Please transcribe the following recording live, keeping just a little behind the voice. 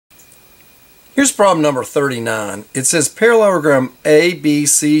Here's problem number 39. It says parallelogram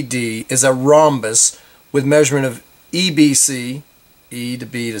ABCD is a rhombus with measurement of EBC, E to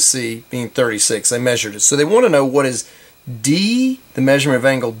B to C, being 36. They measured it. So they want to know what is D, the measurement of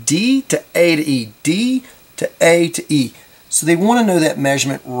angle D to A to E, D to A to E. So they want to know that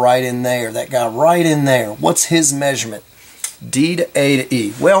measurement right in there, that guy right in there. What's his measurement? D to A to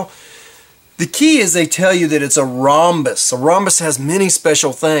E. Well, the key is they tell you that it's a rhombus. A rhombus has many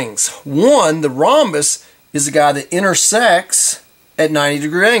special things. One, the rhombus is the guy that intersects at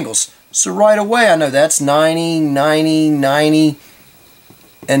 90-degree angles. So right away I know that's 90, 90, 90,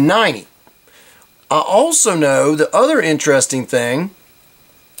 and 90. I also know the other interesting thing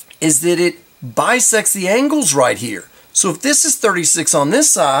is that it bisects the angles right here. So if this is 36 on this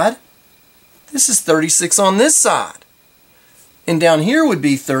side, this is 36 on this side. And down here would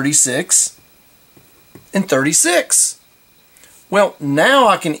be 36 and 36. Well, now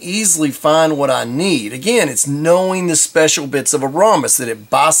I can easily find what I need. Again, it's knowing the special bits of a rhombus, that it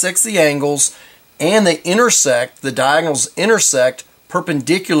bisects the angles and they intersect, the diagonals intersect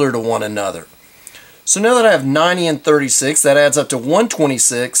perpendicular to one another. So now that I have 90 and 36, that adds up to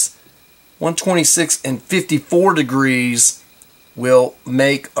 126. 126 and 54 degrees will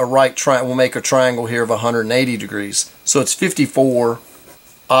make a triangle here of 180 degrees. So it's 54,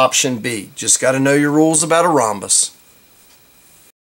 option B. Just got to know your rules about a rhombus.